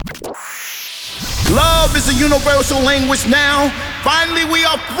Love is a universal language now. Finally, we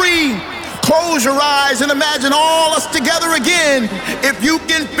are free. Close your eyes and imagine all us together again. If you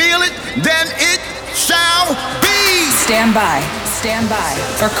can feel it, then it shall be. Stand by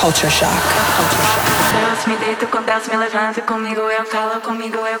for Culture Shock. Deus me deito com Deus me levanta, comigo eu falo,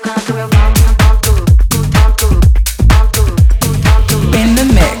 comigo eu canto, eu canto. In the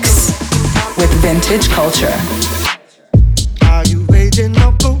mix with Vintage Culture. Are you waging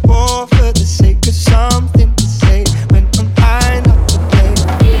up a war for the sake of something to say when I'm high enough to play?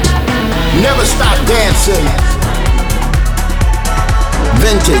 Never stop dancing.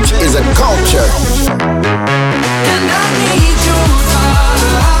 Vintage is a culture. And I need you.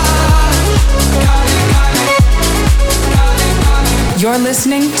 You're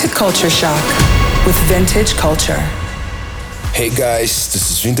listening to Culture Shock with Vintage Culture. Hey guys,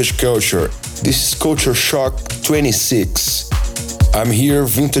 this is Vintage Culture. This is Culture Shock 26. I'm here,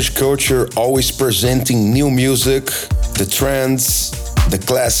 Vintage Culture, always presenting new music, the trends, the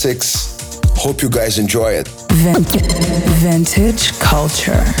classics. Hope you guys enjoy it. Vintage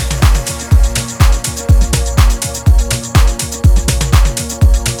Culture.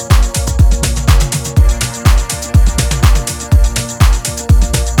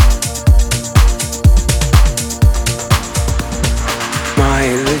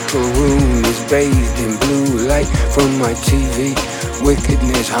 Room is bathed in blue light from my TV.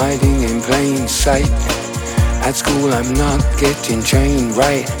 Wickedness hiding in plain sight. At school I'm not getting trained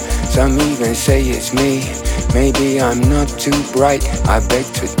right. Some even say it's me. Maybe I'm not too bright. I beg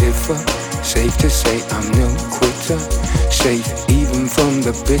to differ. Safe to say I'm no quitter. Safe even from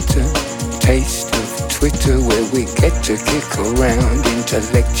the bitter taste of Twitter, where we get to kick around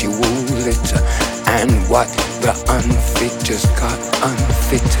intellectual litter. And what the unfit just got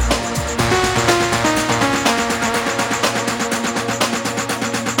unfitter.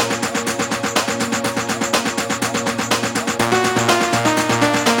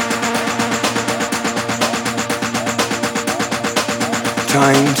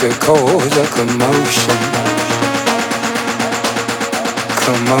 Time to cause a commotion.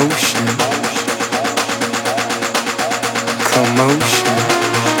 Commotion. Commotion.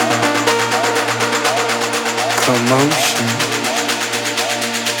 Commotion.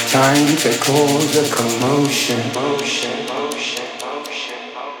 Time to cause a commotion. Motion, motion, motion,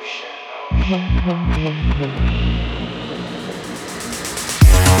 motion.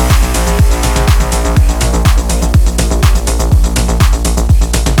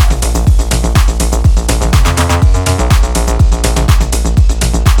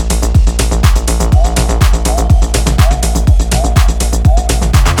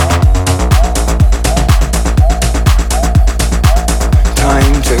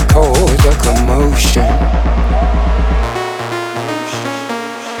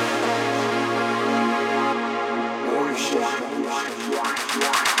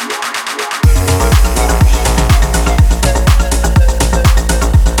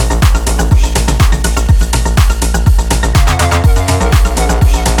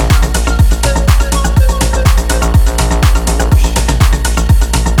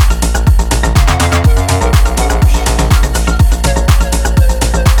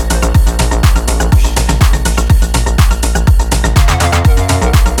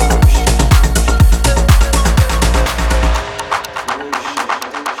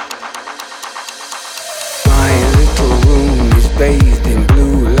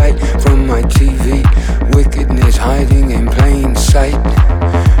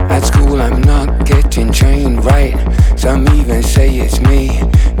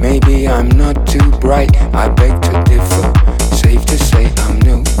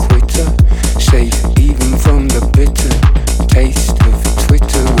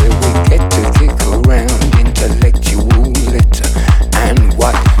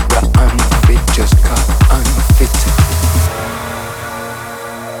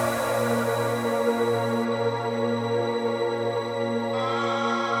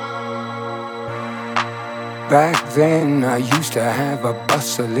 Back then I used to have a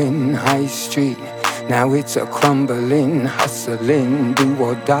bustling high street. Now it's a crumbling, hustling, do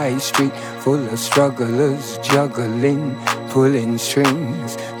or die street, full of strugglers juggling, pulling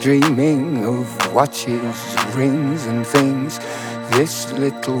strings, dreaming of watches, rings and things. This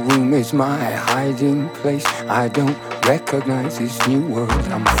little room is my hiding place. I don't recognize this new world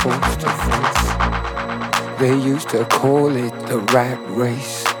I'm forced to face. They used to call it the rat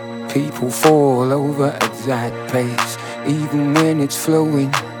race. People fall over at that pace. Even when it's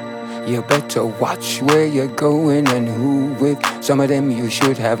flowing, you better watch where you're going and who with. Some of them you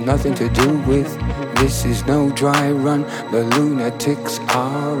should have nothing to do with. This is no dry run. The lunatics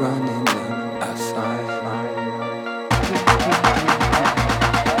are running the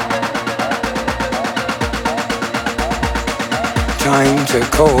Trying to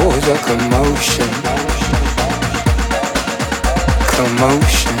cause a commotion,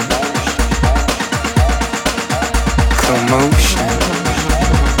 commotion, commotion,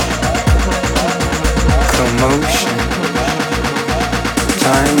 commotion.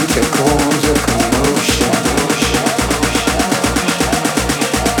 Time to cause a commotion.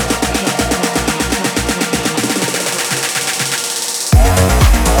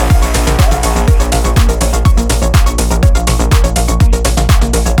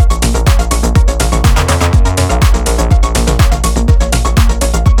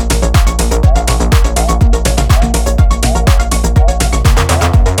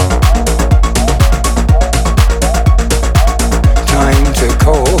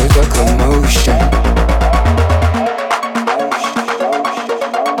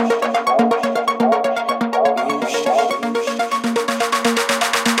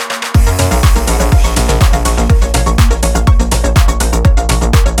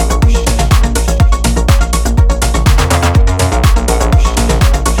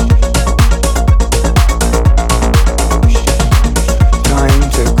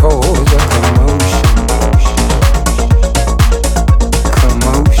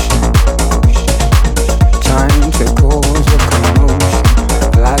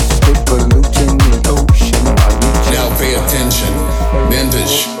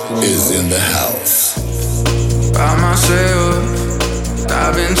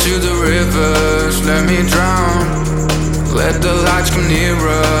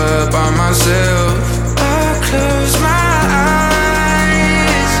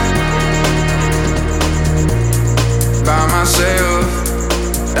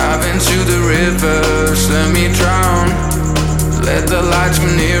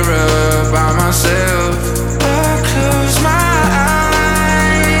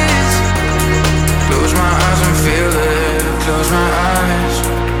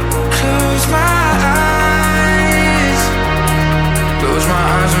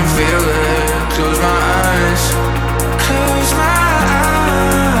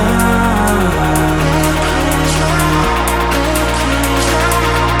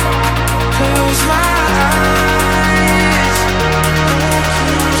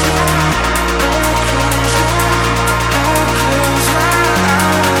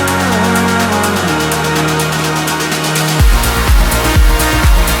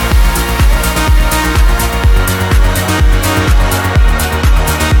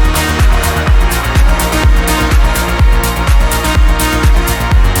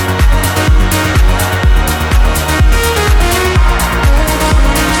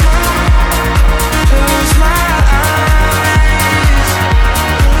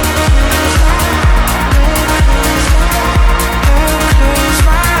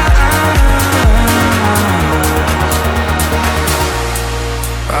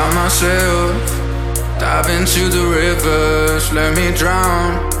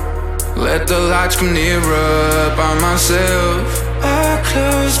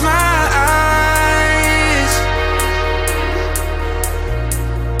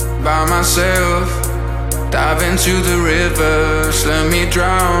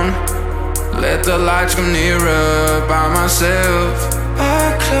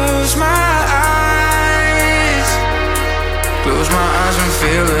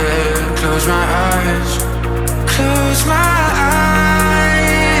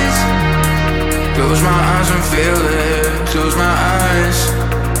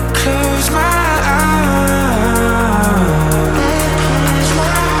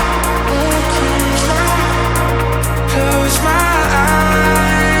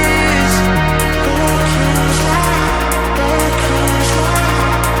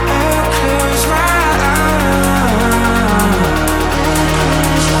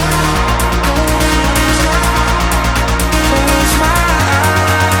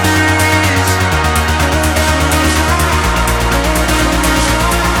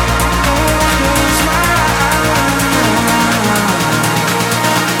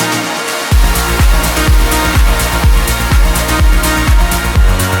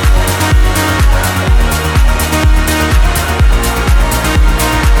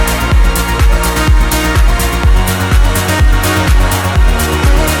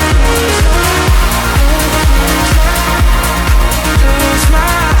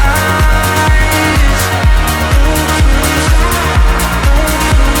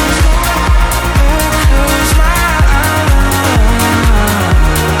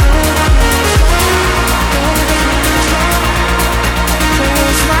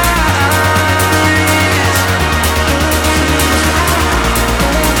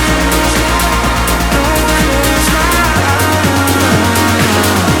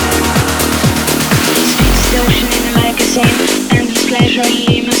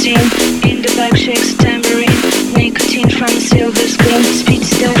 pleasure limousine. In the back shakes a tambourine. Nicotine from a silver screen. Speed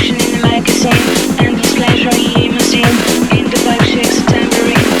seduction in the magazine. Endless pleasure limousine. In the back shakes a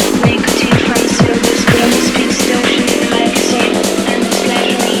tambourine. Nicotine from a silver screen. Speed seduction in the magazine. Endless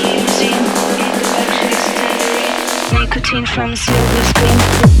pleasure limousine. In the back shakes a tambourine. Nicotine from a silver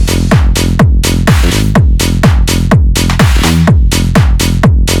screen.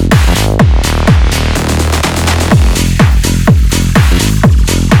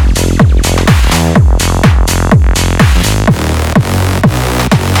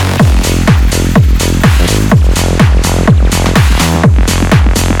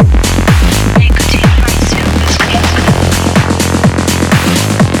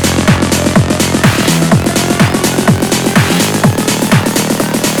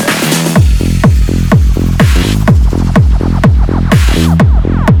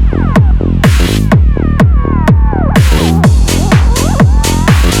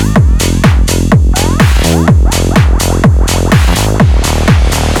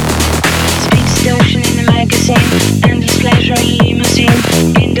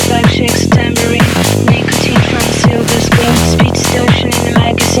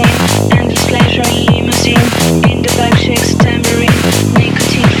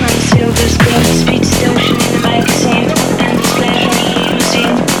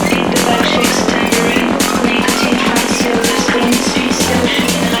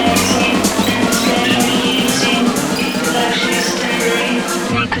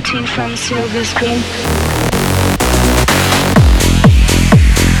 Silver screen.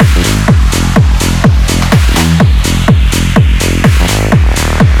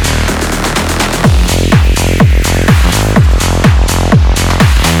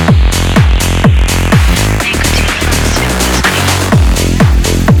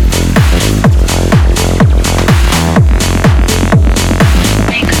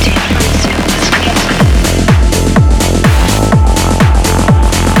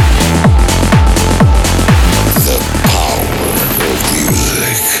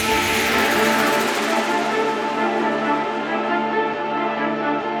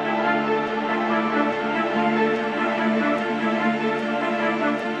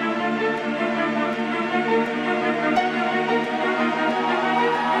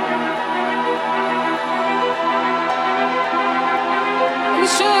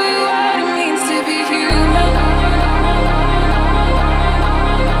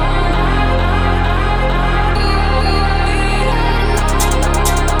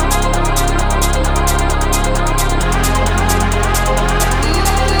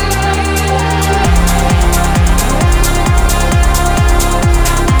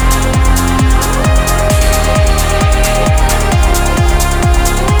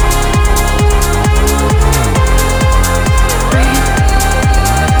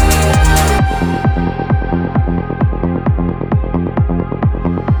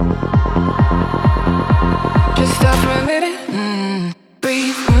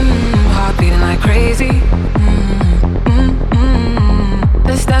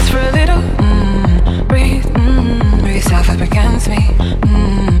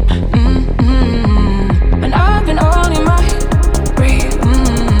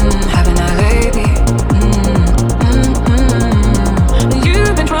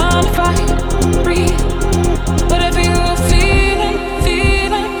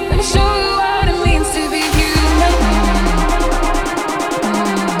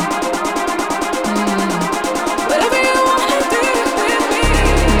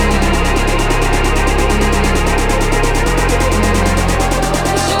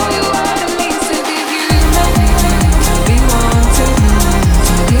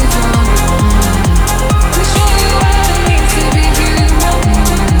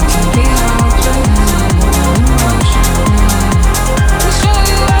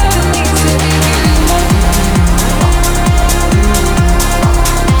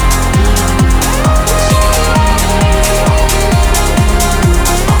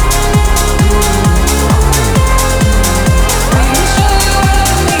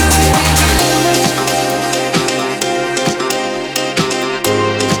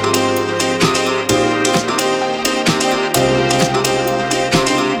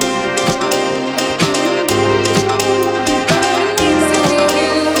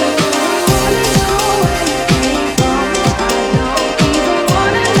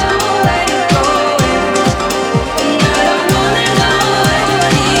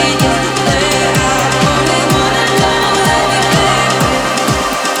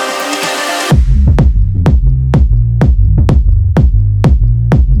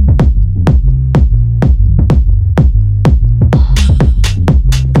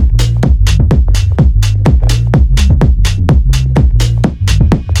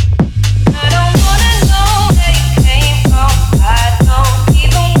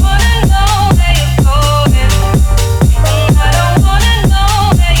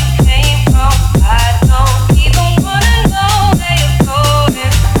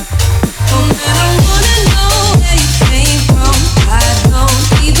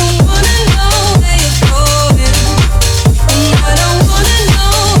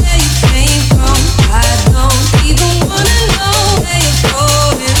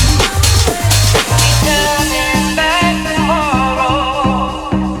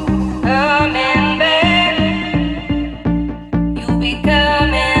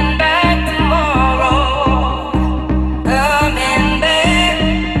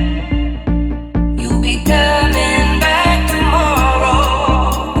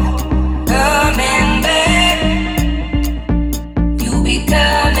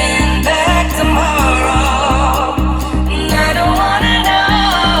 coming back tomorrow. And I don't wanna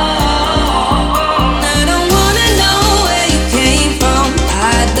know. I don't wanna know where you came from.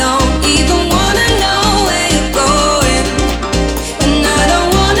 I don't even wanna know where you're going. And I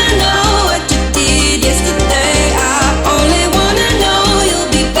don't wanna know what you did yesterday. I only wanna know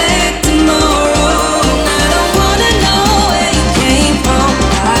you'll be back tomorrow. And I don't wanna know where you came from.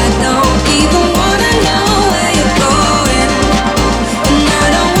 I don't even wanna know where you're going. And I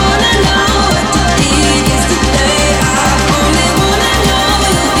don't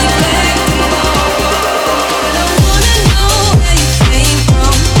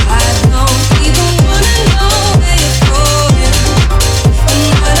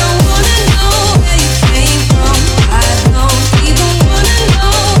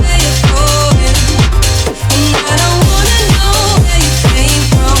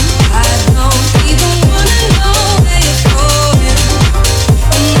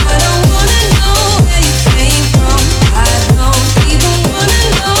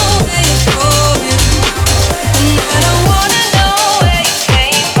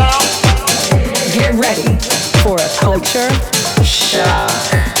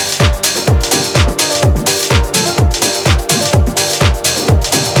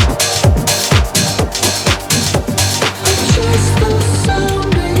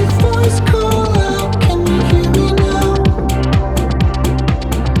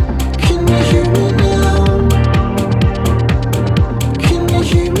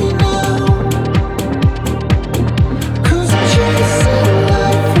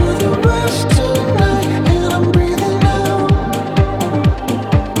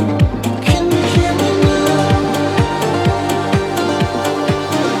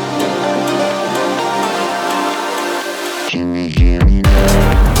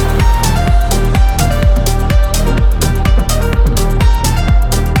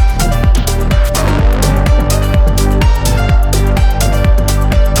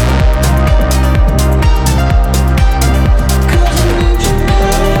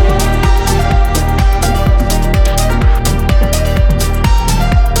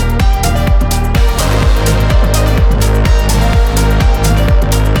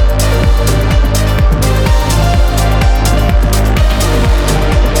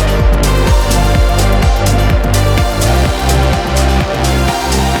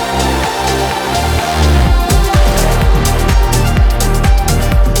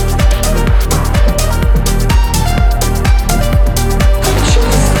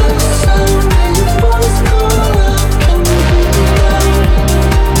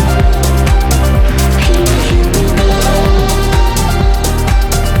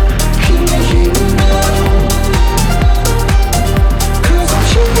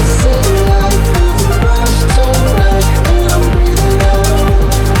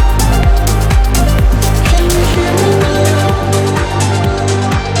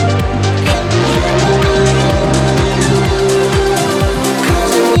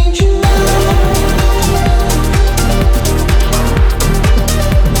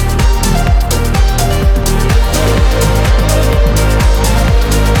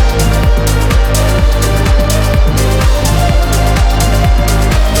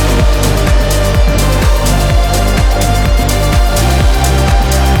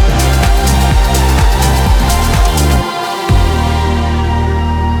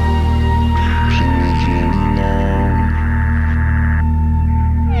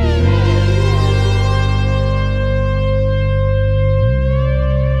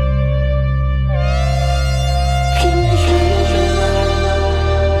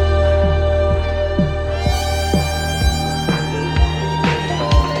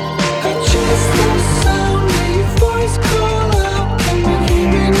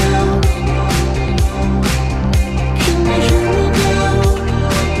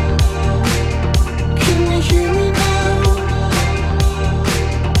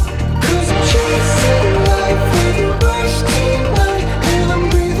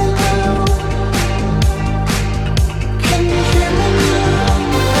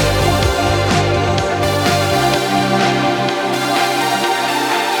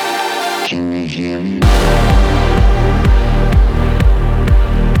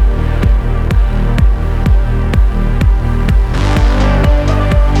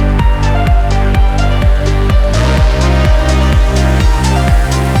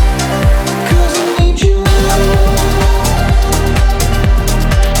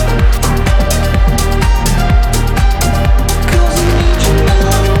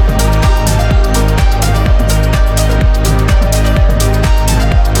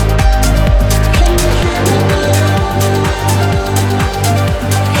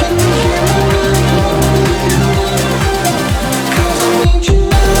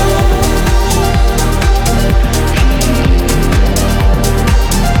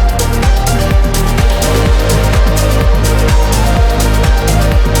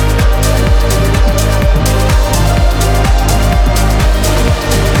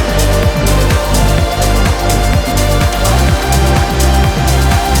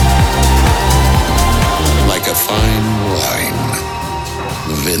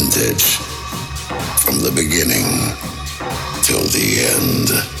vintage, from the beginning till the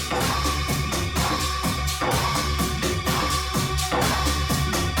end.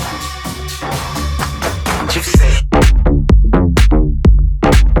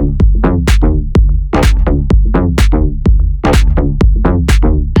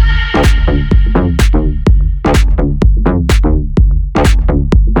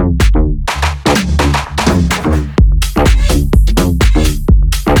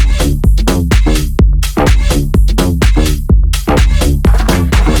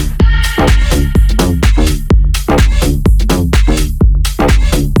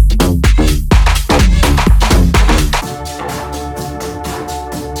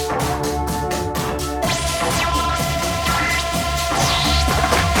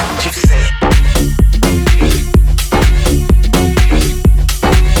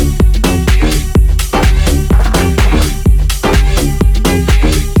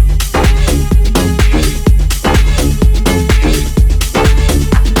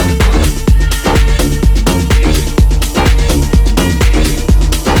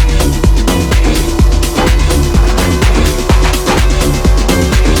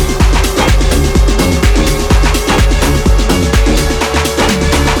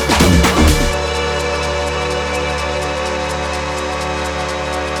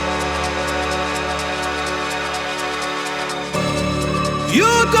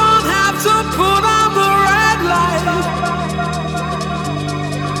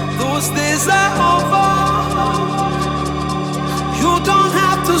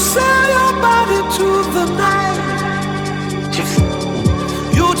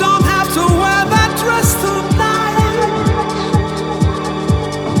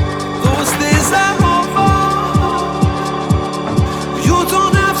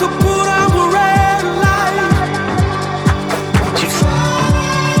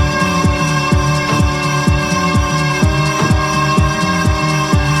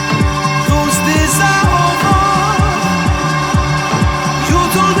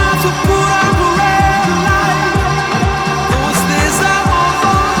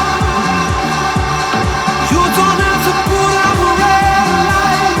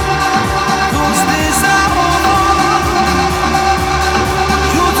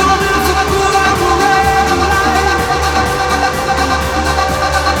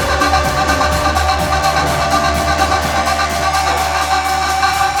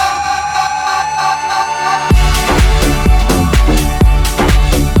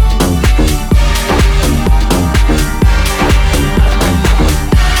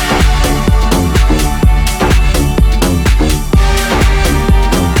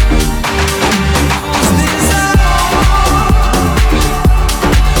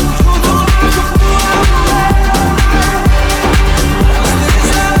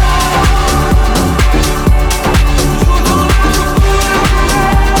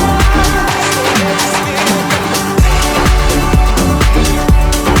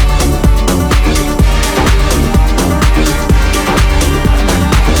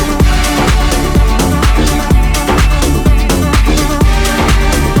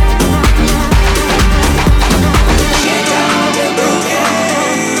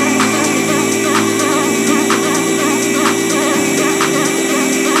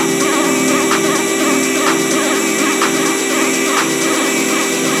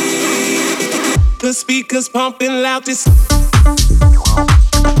 The speakers pumping loud this.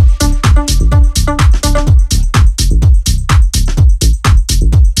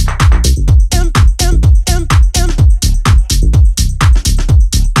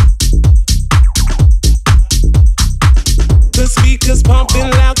 The speakers pumping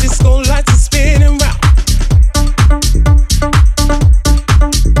loud, disco lights are spinning round.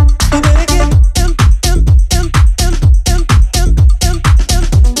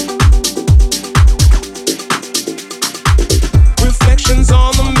 We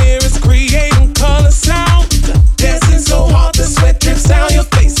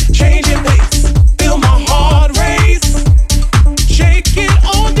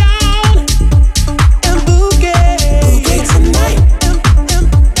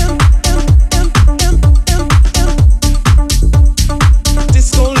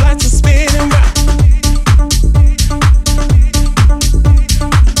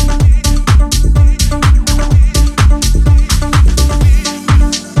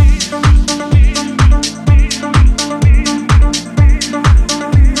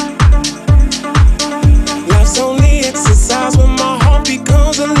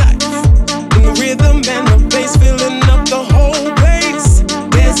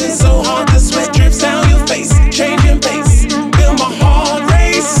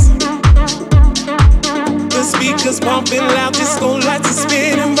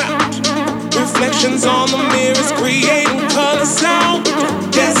reflections on the mirrors, creating color sound.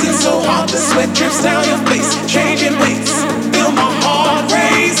 Dancing so hard the sweat drips down your face, changing weights, feel my heart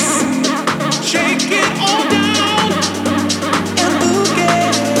race. Shake it all down and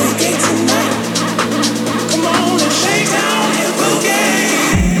boogie tonight. Come on and shake down and boogie.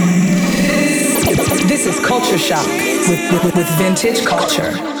 This is Culture Shock with Vintage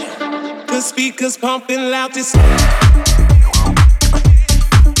Culture. The speakers pumping loud this.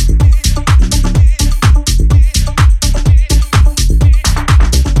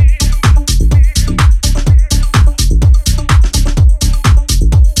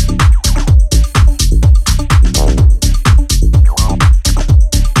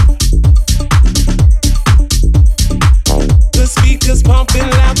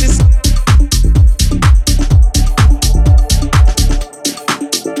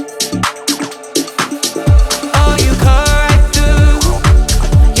 All you call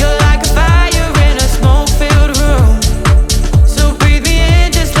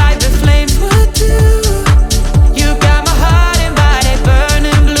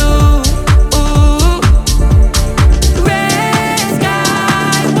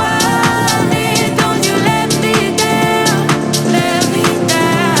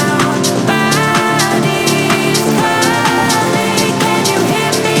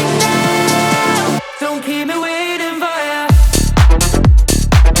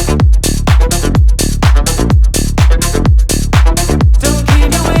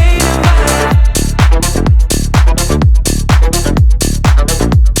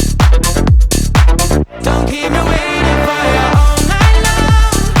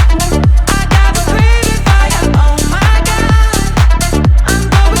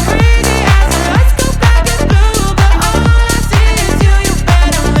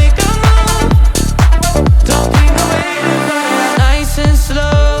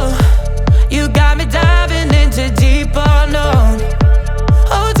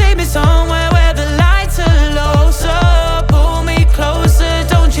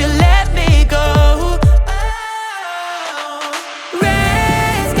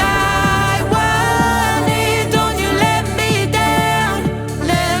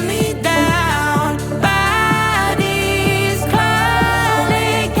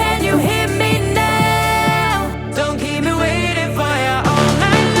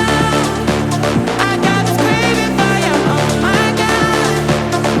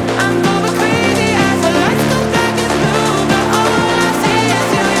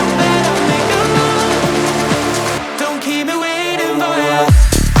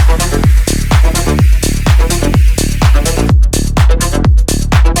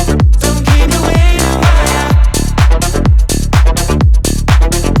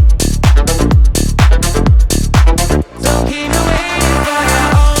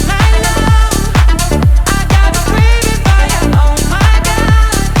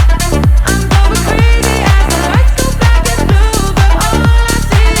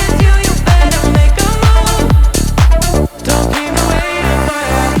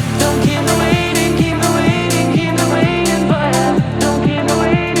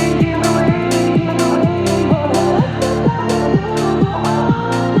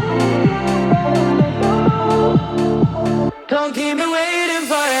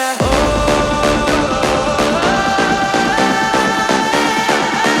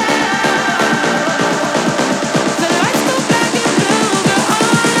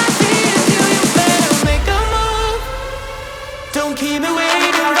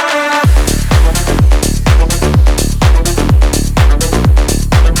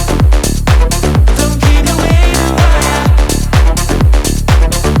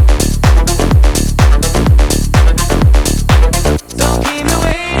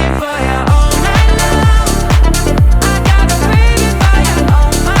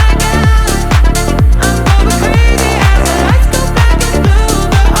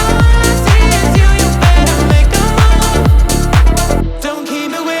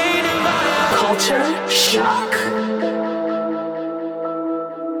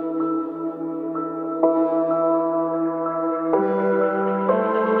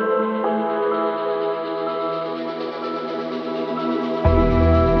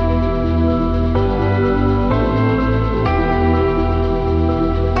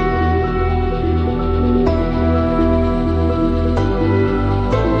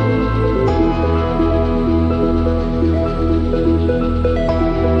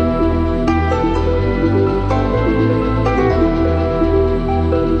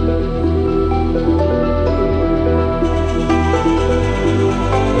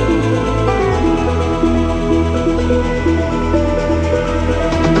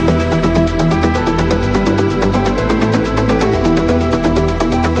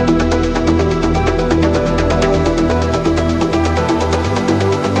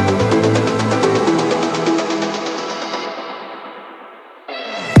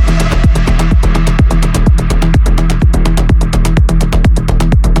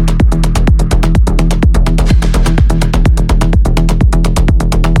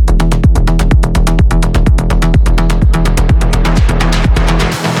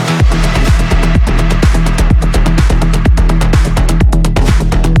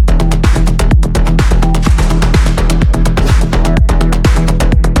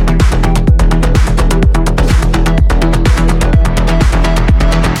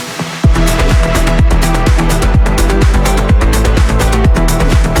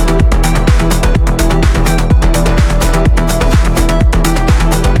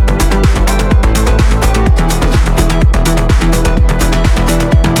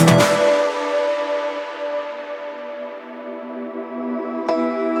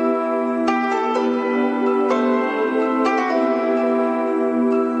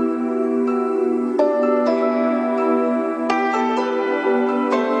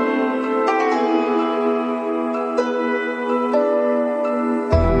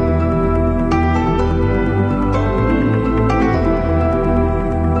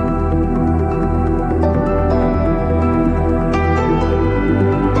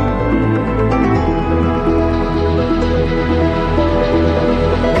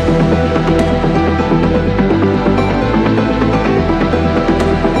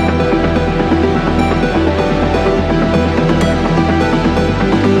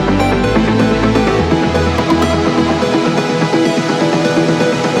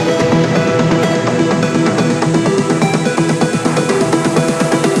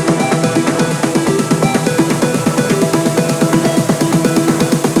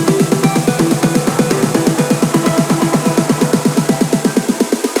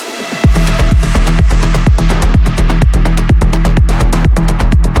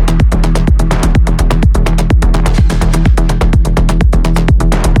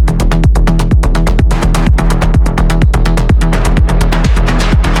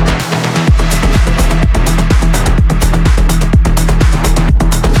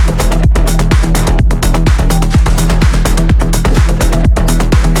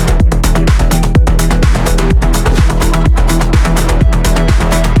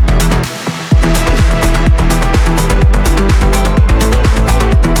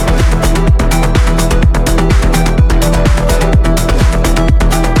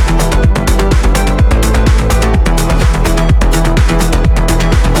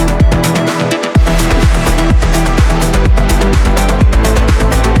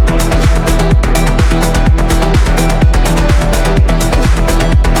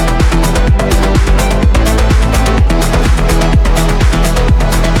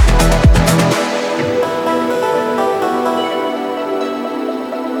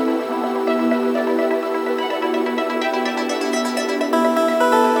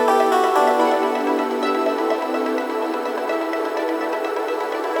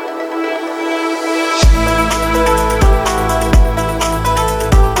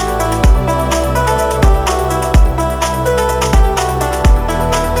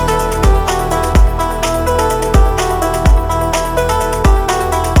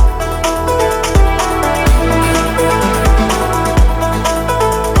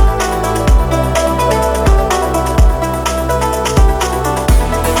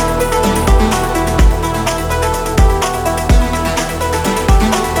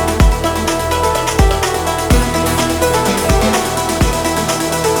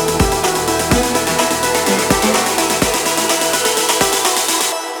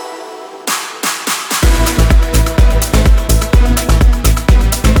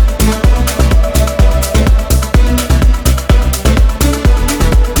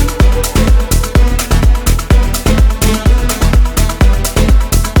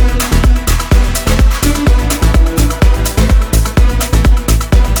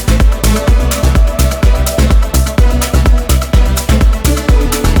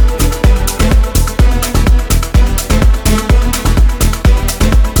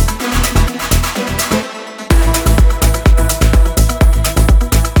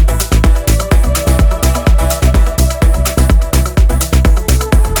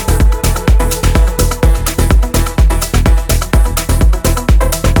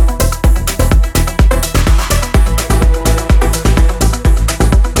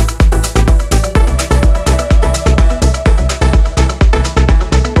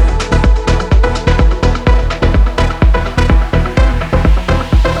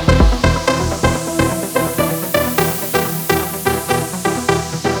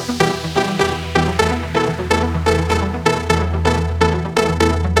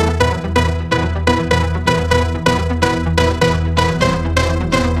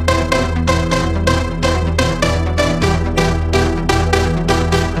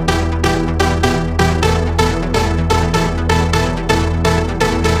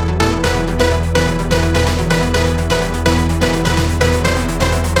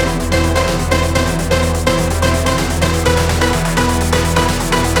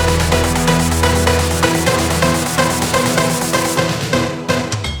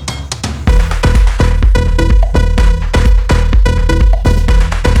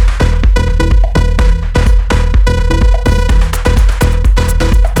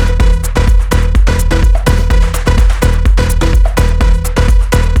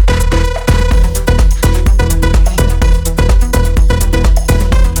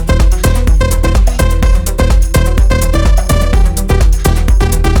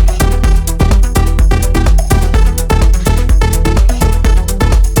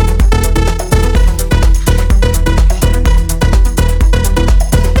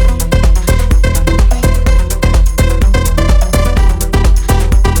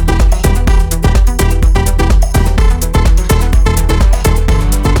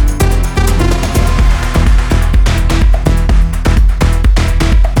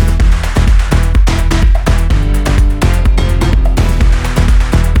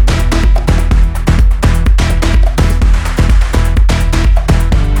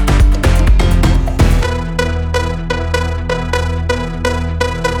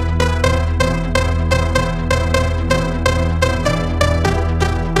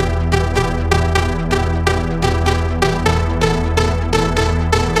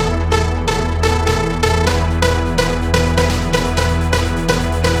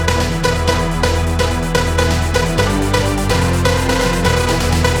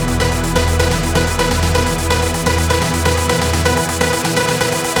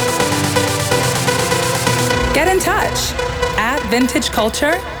Get in touch at Vintage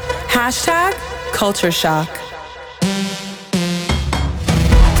Culture, hashtag Culture Shock.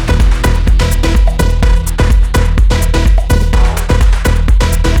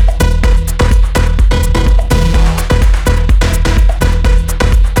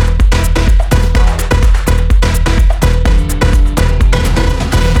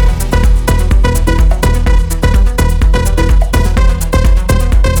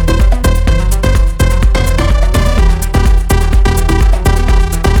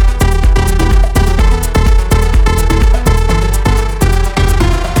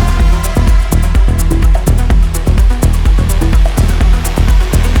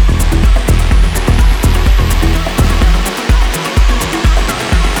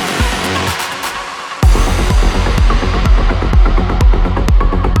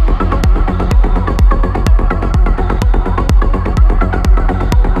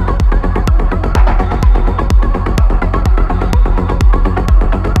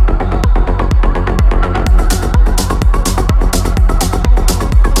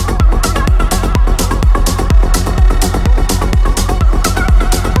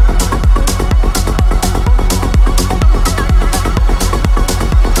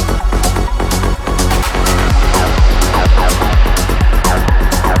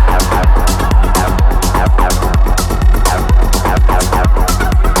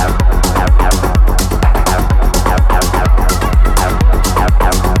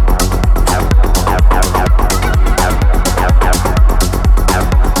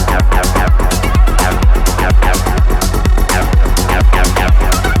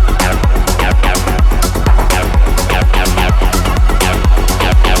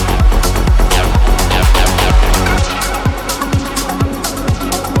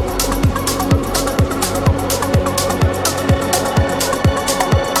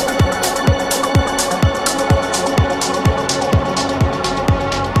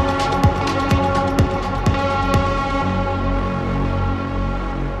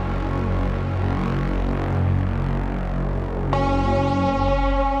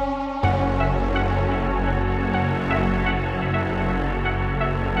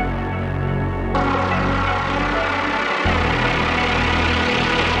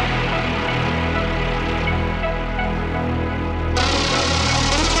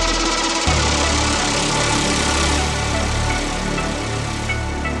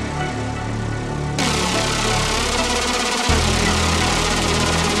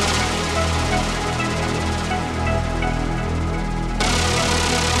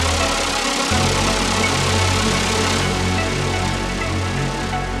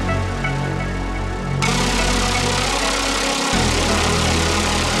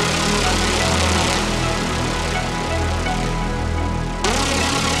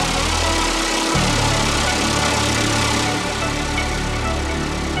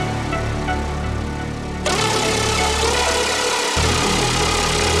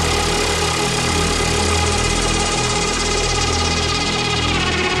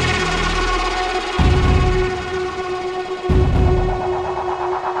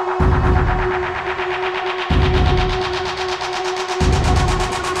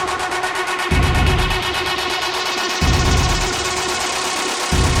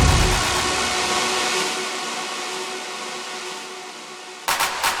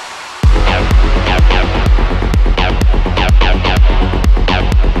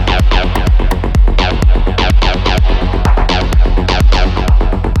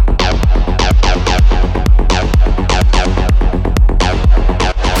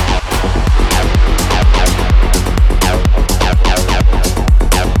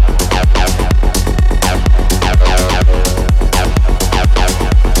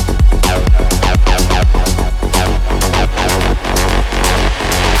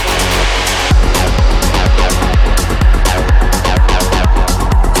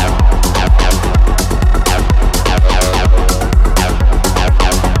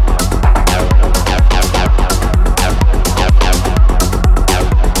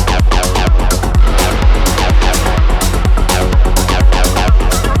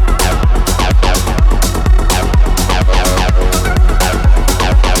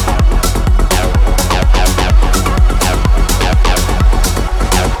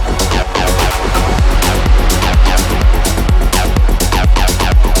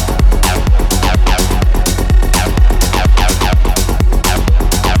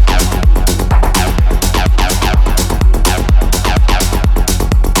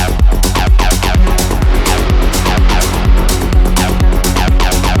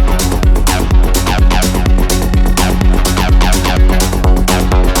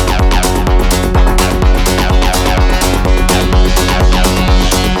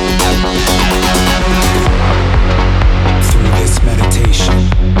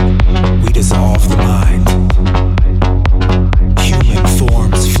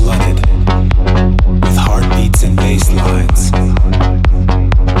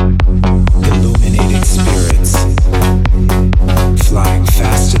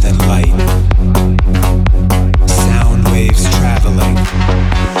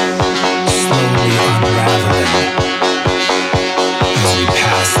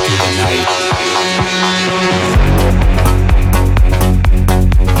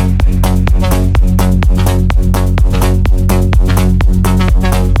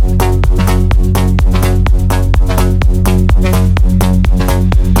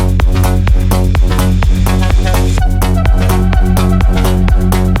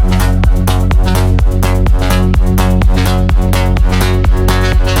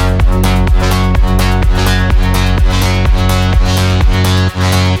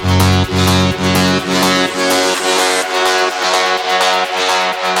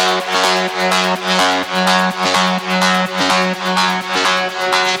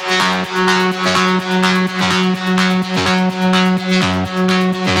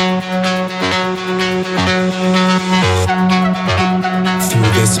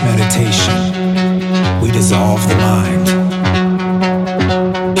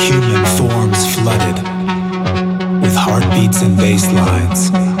 drums and bass lines,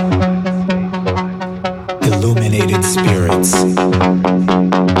 illuminated spirits,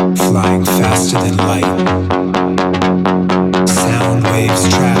 flying faster than light, sound waves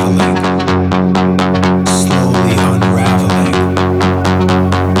traveling, slowly unraveling,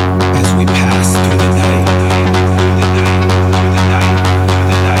 as we pass through the night, through the night, through the night, through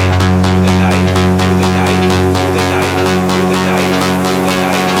the night, through the night, through the night, through the night, through the night, through the night, through the night, through the night,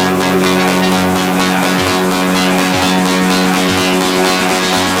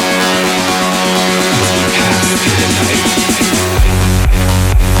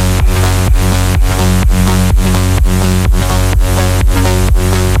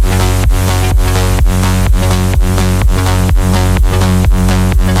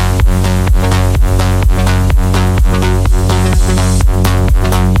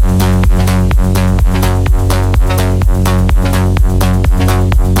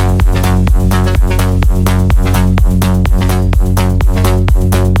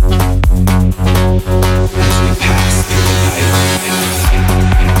 as we pass through the night.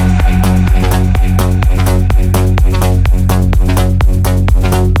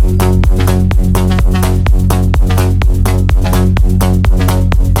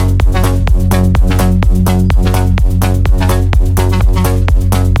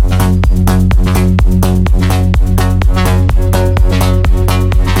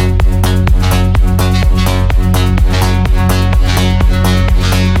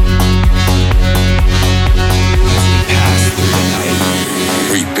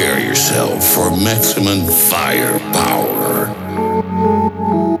 Maximum firepower.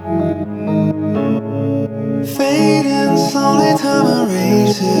 Fading slowly, time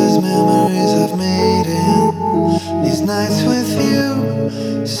erases memories I've made in these nights with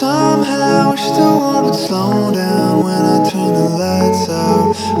you. Somehow wish the world would slow down when I turn the lights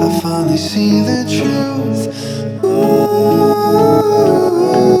out. I finally see the truth. Ooh.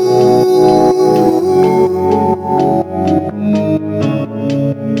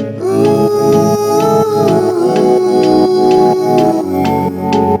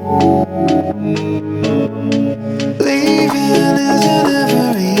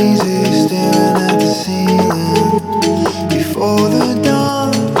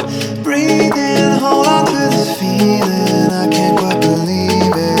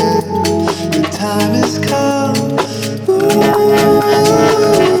 Time has come.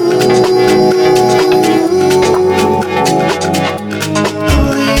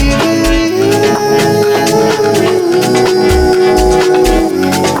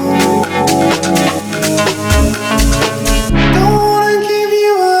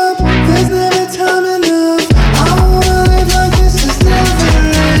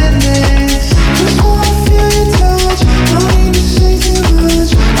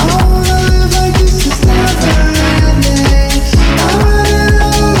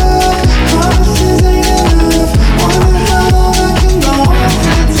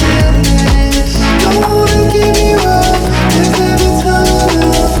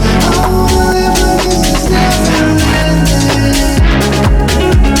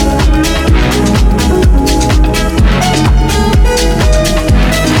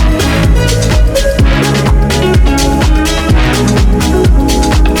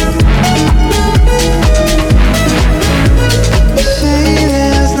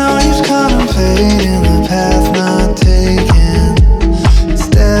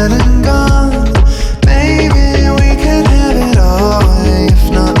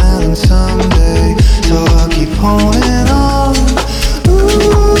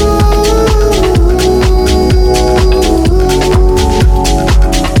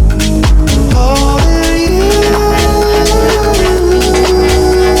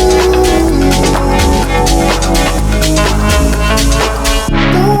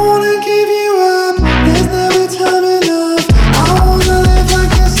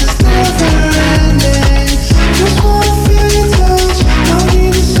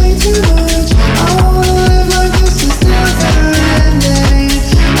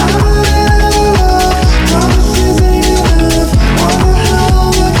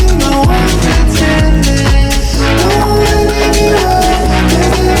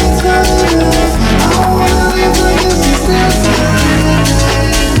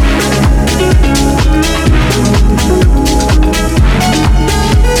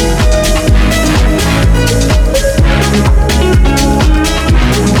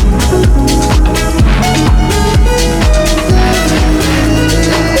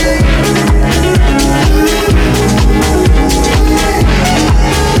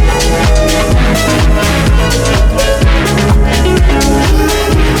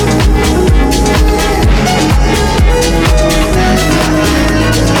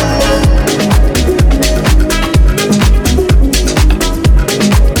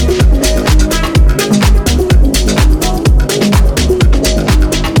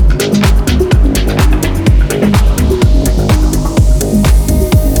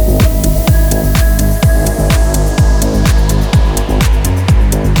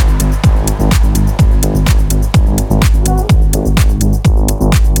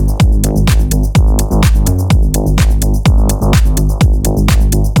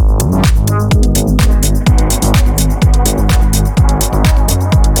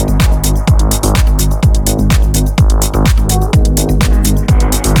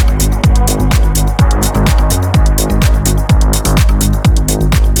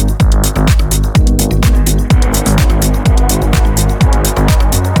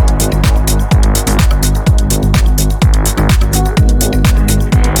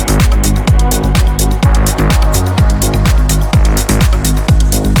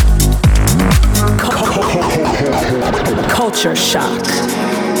 Culture Shock.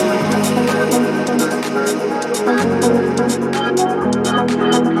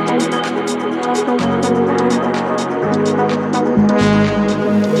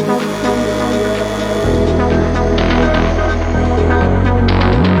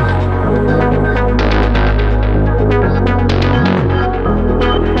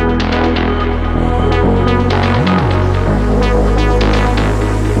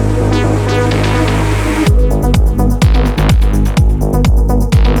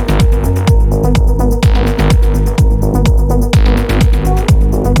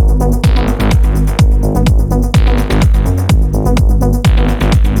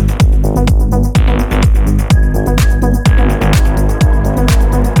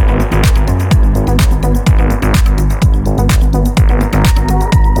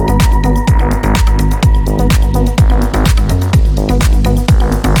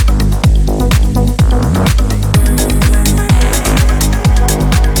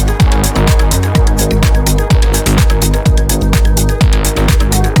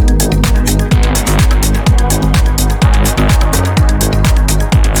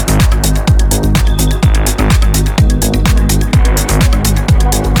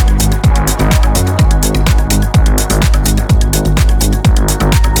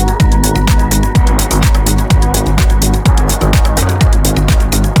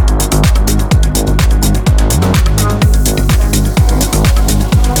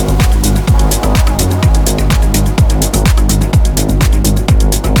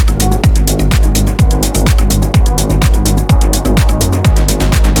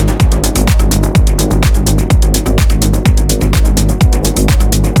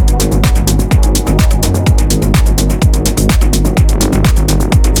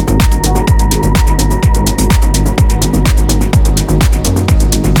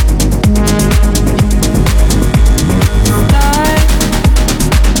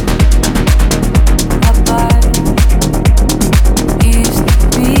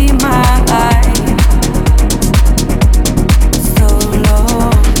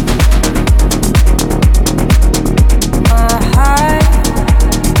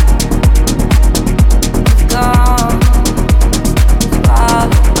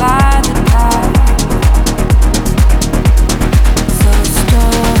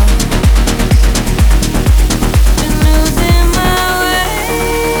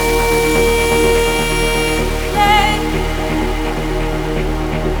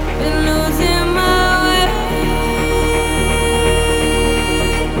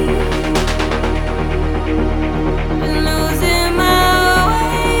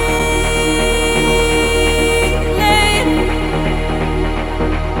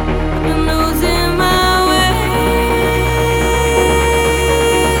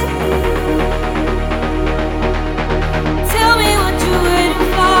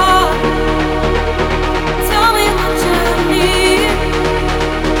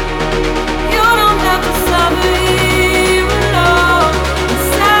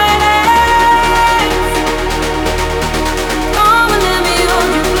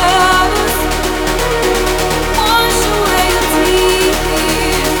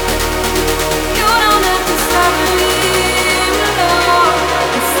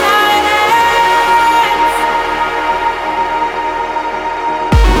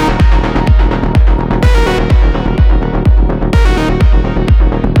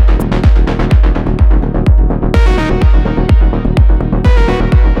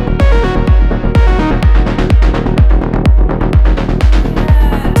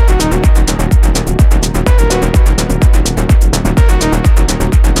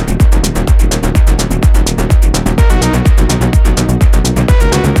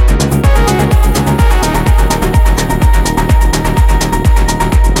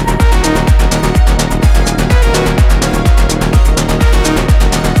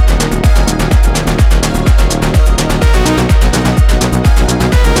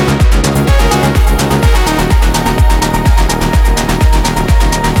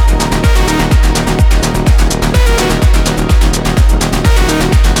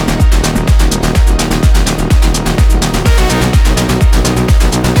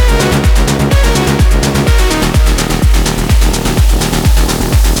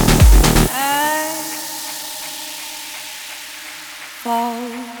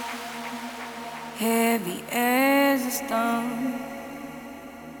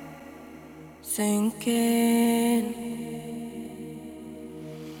 sinking.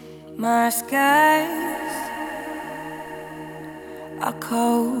 My skies are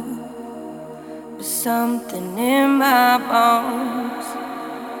cold, but something in my bones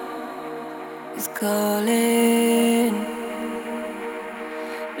is calling.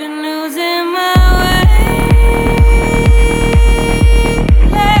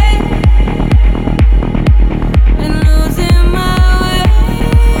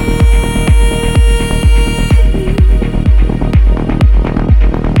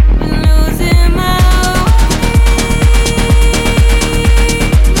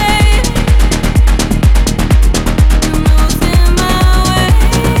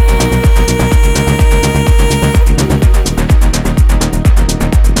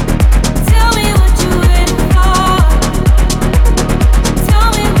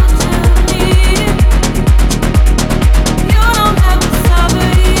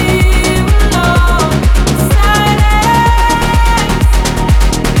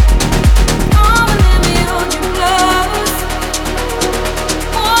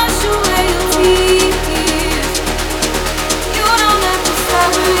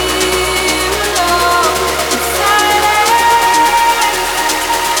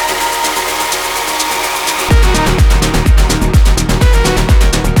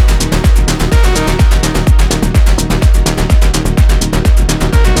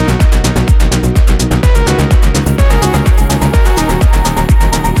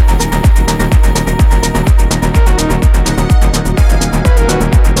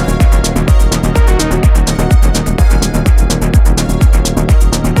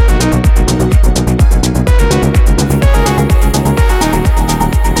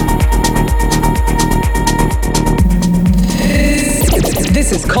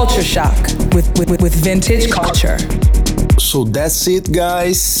 This is Culture Shock with Vintage Culture. So that's it,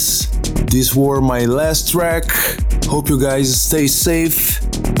 guys. These were my last track. Hope you guys stay safe.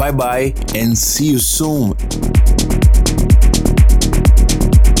 Bye bye and see you soon.